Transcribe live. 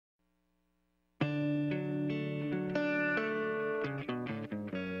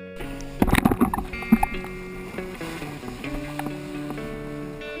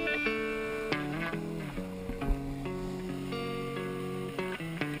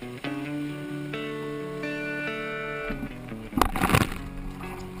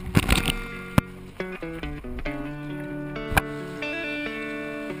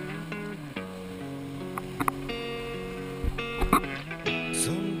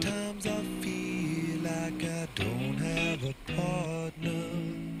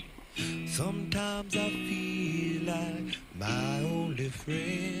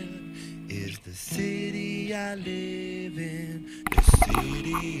the city I live in, the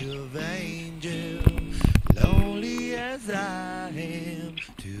city of angels. Lonely as I am,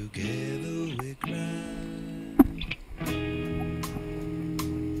 together we cry.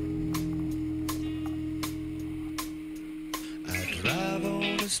 I drive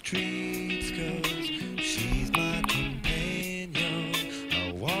on the streets 'cause she's my companion.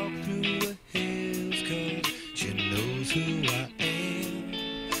 I walk through the hills 'cause she knows who I am.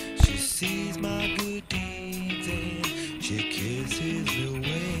 She sees my good deeds and she kisses the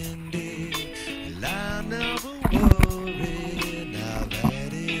windy line of